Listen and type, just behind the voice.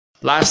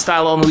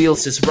Lifestyle on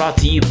Wheels is brought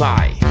to you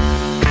by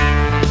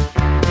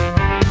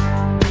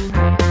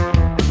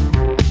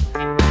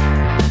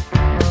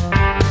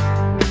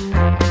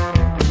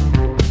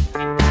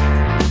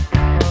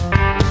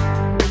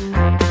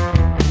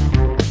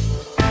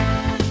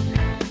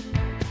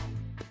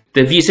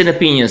The views and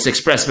opinions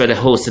expressed by the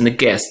host and the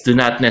guests do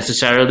not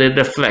necessarily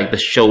reflect the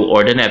show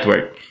or the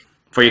network.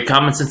 For your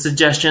comments and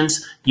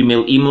suggestions, you may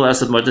email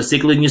us at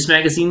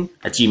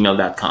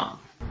motorcyclenewsmagazine@gmail.com.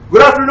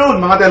 Good afternoon,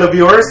 mga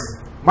televiewers.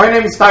 My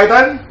name is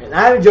Titan. And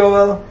I'm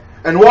Joel.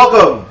 And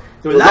welcome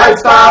to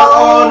Lifestyle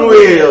on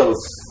Wheels.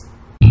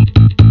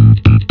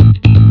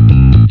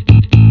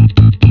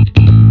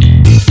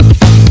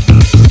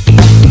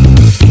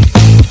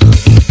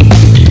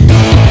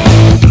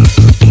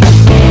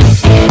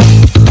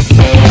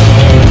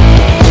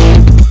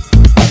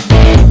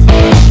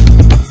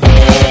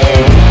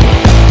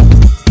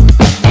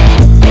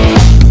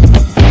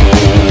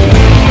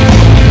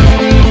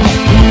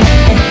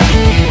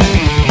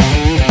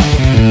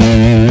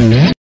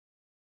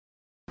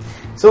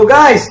 So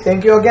guys,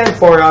 thank you again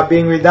for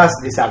being with us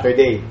this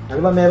Saturday.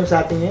 Ano ba meron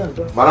sa atin ngayon?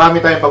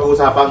 Marami tayong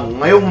pag-uusapan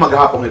ngayong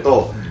maghapong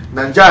ito.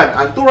 Nandyan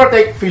ang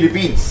Touratech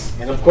Philippines.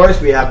 And of course,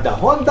 we have the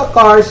Honda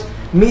Cars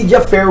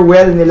media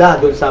farewell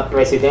nila doon sa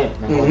president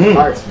ng Honda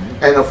Cars.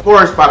 And of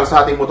course, para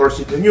sa ating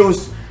motorcycle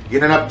news,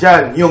 ginanap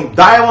dyan yung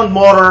Diamond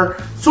Motor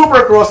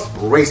Supercross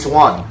Race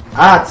 1.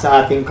 At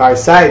sa ating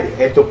CarSide,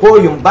 ito po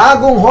yung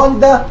bagong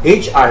Honda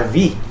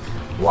HRV.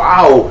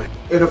 Wow!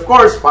 And of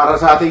course, para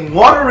sa ating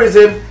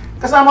motorism,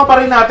 kasama pa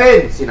rin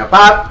natin si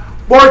Pat,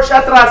 Borch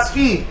at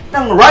Ratsky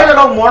ng Ride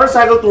Along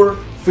Motorcycle Tour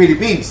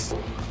Philippines.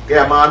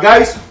 Kaya mga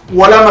guys,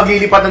 wala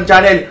maglilipat ng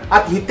channel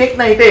at hitik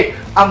na hitik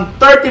ang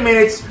 30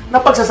 minutes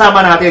na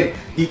pagsasama natin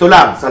dito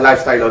lang sa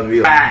Lifestyle on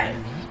Wheels. Bye!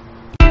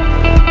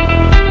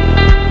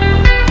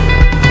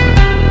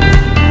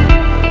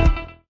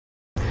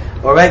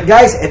 Alright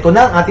guys, ito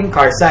na ang ating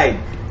CarSide.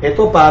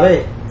 Ito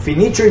pare,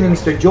 finiture ni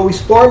Mr. Joey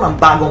Storm ang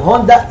bagong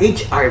Honda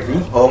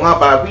HRV. Oo nga,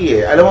 papi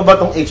eh. Alam mo ba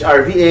tong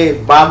HRV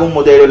bagong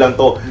modelo lang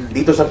to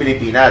dito sa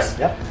Pilipinas.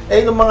 Yep.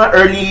 Noong mga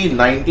early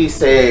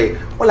 90s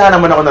wala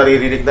naman ako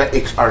naririnig na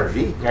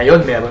HRV.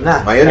 Ngayon meron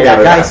na. Ngayon Kaya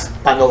meron guys,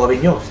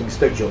 panoorin nyo si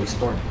Mr. Joey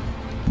Storm.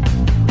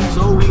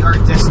 So we are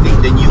testing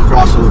the new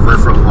crossover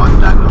from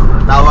Honda. No?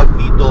 Tawag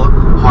dito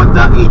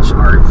Honda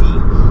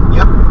HRV.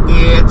 Yep,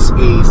 it's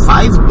a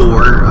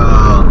 5-door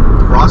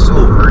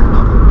crossover. No?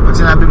 Pag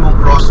sinabi mong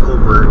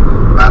crossover,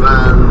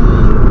 parang,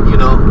 you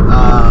know,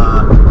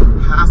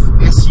 half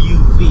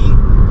SUV,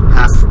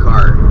 half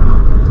car.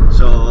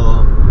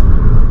 So,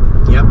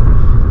 yep.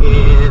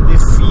 And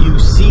if you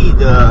see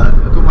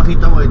kung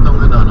makita mo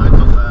itong,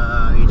 itong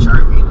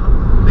HRV, no?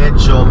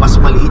 Medyo mas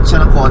maliit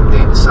siya ng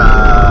konti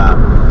sa,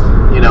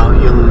 you know,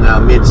 yung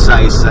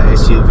mid-size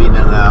SUV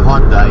ng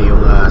Honda,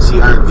 yung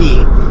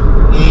CRV,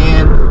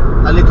 and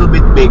a little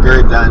bit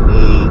bigger than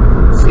a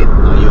Fit,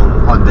 no? Yung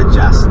Honda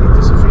Jazz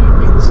dito sa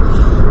Philippines.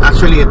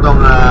 Actually,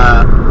 itong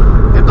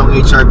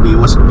HRV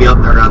was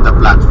built around the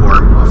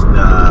platform of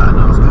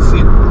the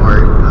Fit,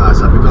 or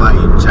sabi ko nga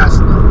yung Jazz,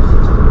 no?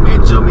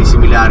 Medyo may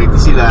similarity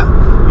sila.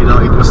 You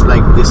know, it was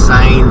like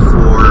designed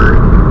for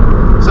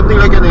something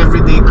like an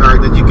everyday car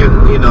that you can,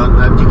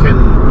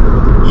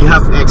 you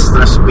have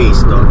extra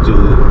space, no, to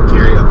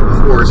carry up, of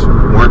course,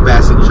 more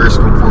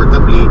passengers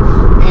comfortably,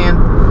 and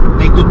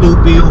may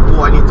tutupi yung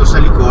upuan ito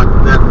sa likod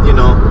that,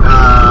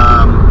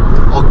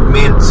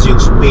 augments yung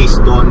space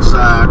doon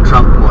sa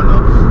trunk mo, no?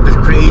 That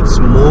creates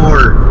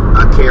more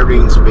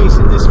carrying space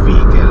in this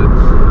vehicle.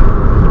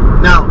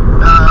 Now,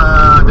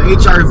 the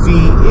HRV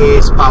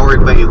is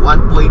powered by a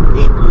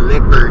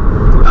 1.8-liter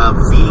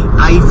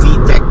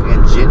IV-Tech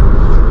engine.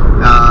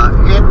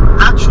 It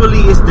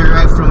actually is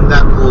derived from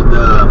that old,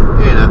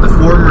 the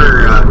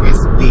former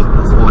SD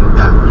of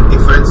Honda. The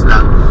difference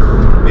lang,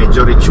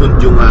 medyo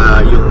retuned yung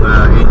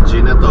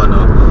engine na to,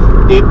 no?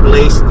 They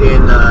placed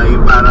in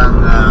yung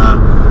parang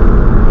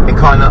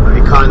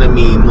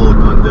economy mode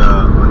on the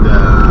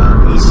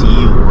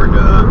ECU, or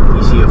the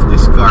ECU of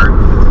this car.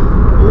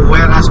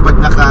 Whereas pag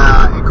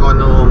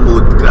naka-econo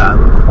mode ka,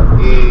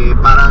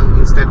 parang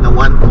instead na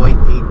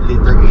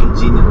 1.8-liter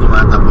engine yung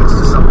tumatapos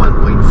sa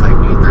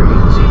 1.5-liter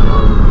engine.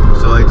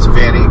 So it's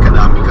very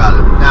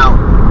economical. Now,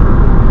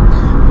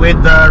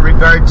 with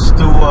regards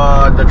to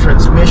the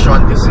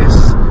transmission, this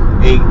is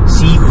a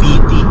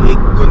CVT, a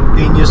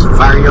continuous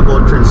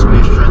variable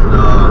transmission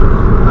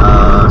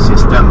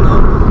system, no?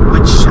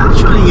 Which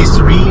actually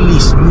is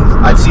really smooth.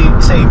 I'd say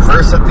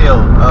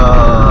versatile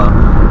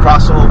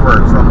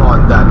crossover from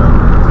Honda, no?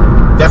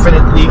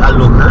 Definitely a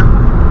looker,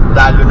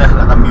 lalo na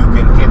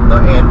naka-Mugen kit, no?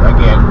 And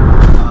again,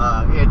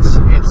 it's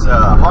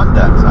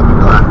Honda, sabi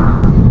ko nga.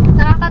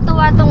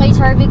 Nakakatuwa tong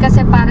HRV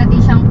kasi para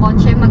din siyang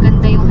kotse,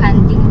 maganda yung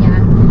handling niya.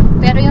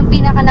 Pero yung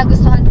pinaka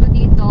nagustuhan ko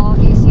dito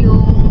is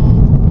yung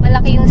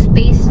malaki yung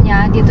space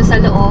niya dito sa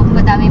loob,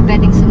 madaming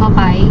pwedeng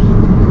sumakay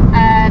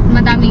at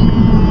madaming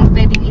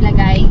pwedeng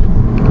ilagay,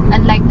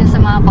 unlike dun sa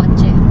mga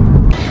kotse.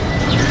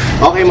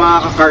 Okay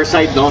mga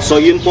ka-CarSide, no? So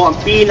yun po ang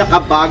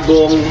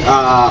pinakabagong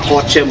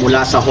kotse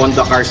mula sa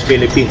Honda Cars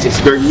Philippines.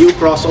 It's their new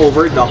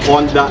crossover, the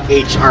Honda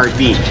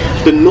HRV.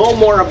 To know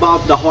more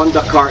about the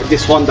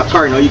this Honda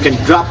car, no, you can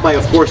drop by,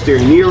 of course, to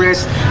your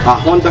nearest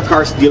Honda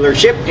Cars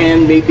dealership,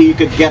 and maybe you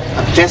could get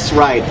a test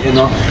ride, you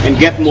know,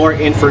 and get more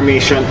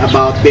information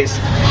about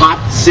this hot,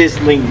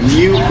 sizzling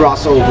new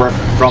crossover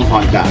from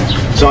Honda.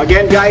 So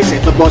again, guys,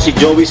 ito po si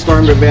Joey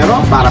Storm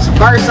Rivero para sa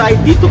CarSide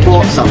dito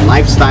po sa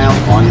Lifestyle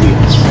on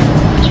Wheels.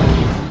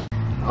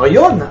 O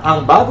yun,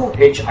 ang bagong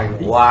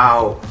HRV.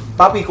 Wow!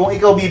 Papi, kung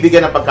ikaw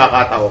bibigyan ng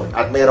pagkakataon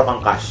at mayroon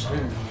kang cash,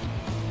 ano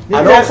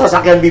Bibili ang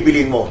sasakyan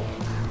bibilin mo?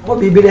 Ako,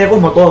 bibili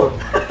ako motor.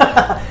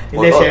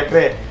 Hindi, Motor.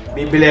 syempre.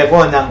 Bibili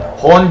ako ng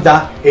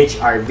Honda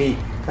HRV.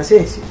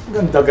 Kasi,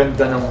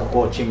 ganda-ganda ng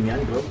coaching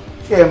yan, bro.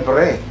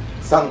 Siyempre,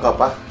 saan ka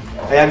pa?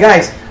 Kaya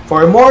guys,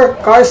 for more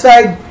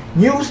CarSide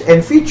news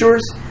and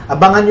features,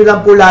 abangan nyo lang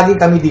po lagi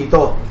kami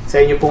dito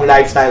sa inyo pong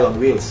Lifestyle on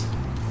Wheels.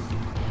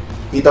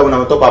 Kita mo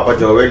naman to, Papa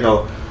Joel,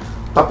 no?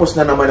 Tapos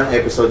na naman ang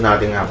episode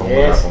natin nga.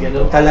 Yes,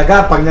 ganun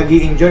talaga. Pag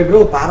nag-i-enjoy,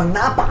 bro, parang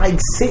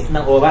napaka-exit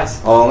ng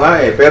oras. Oo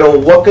nga eh. Pero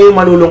huwag kayong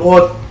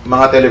malulungkot,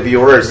 mga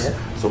televiewers. Yeah.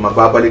 So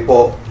magbabalik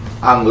po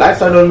ang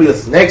Lifestyle on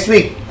Wheels next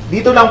week.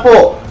 Dito lang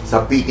po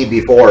sa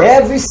PTV4.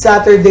 Every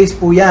Saturdays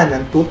po yan,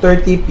 ng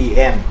 2:30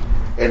 p.m.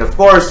 And of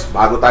course,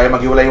 bago tayo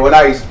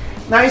maghiwalay-walay,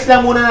 nais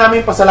lang muna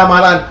namin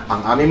pasalamatan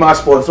ang aming mga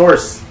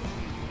sponsors.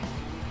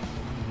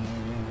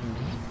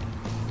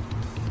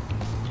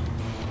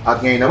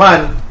 At ngayon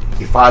naman,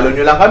 i-follow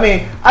nyo lang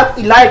kami at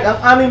i-like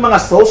ang aming mga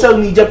social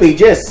media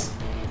pages.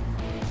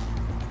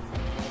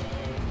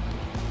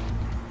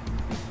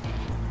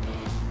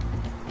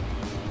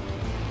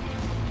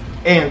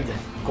 And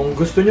kung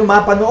gusto nyo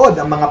mapanood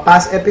ang mga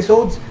past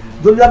episodes,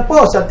 dun lang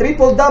po sa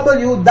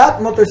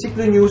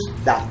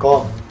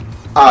www.motorcyclonews.com.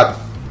 At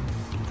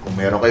kung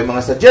meron kayong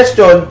mga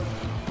suggestion,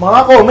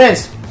 mga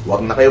comments,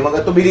 huwag na kayong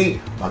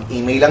mag-atubili,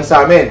 mag-email lang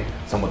sa amin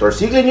sa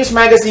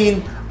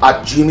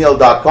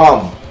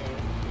motorcyclenewsmagazine@gmail.com.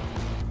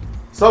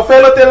 So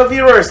fellow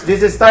televiewers, this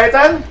is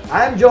Titan,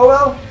 I'm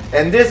Joel.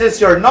 and this is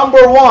your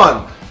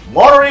 #1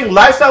 motoring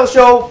lifestyle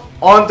show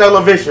on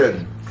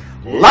television,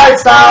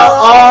 Lifestyle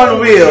on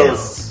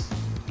Wheels.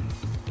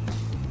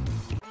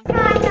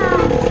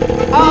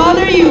 How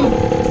old are you?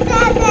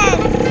 7.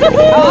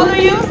 How old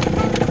are you?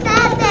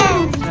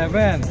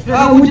 7.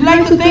 Would you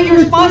like to thank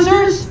your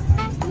sponsors?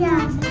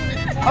 Yeah.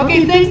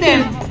 Okay, thank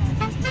them.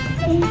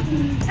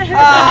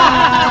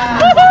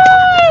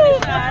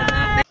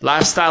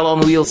 Lifestyle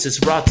on Wheels is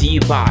brought to you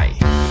by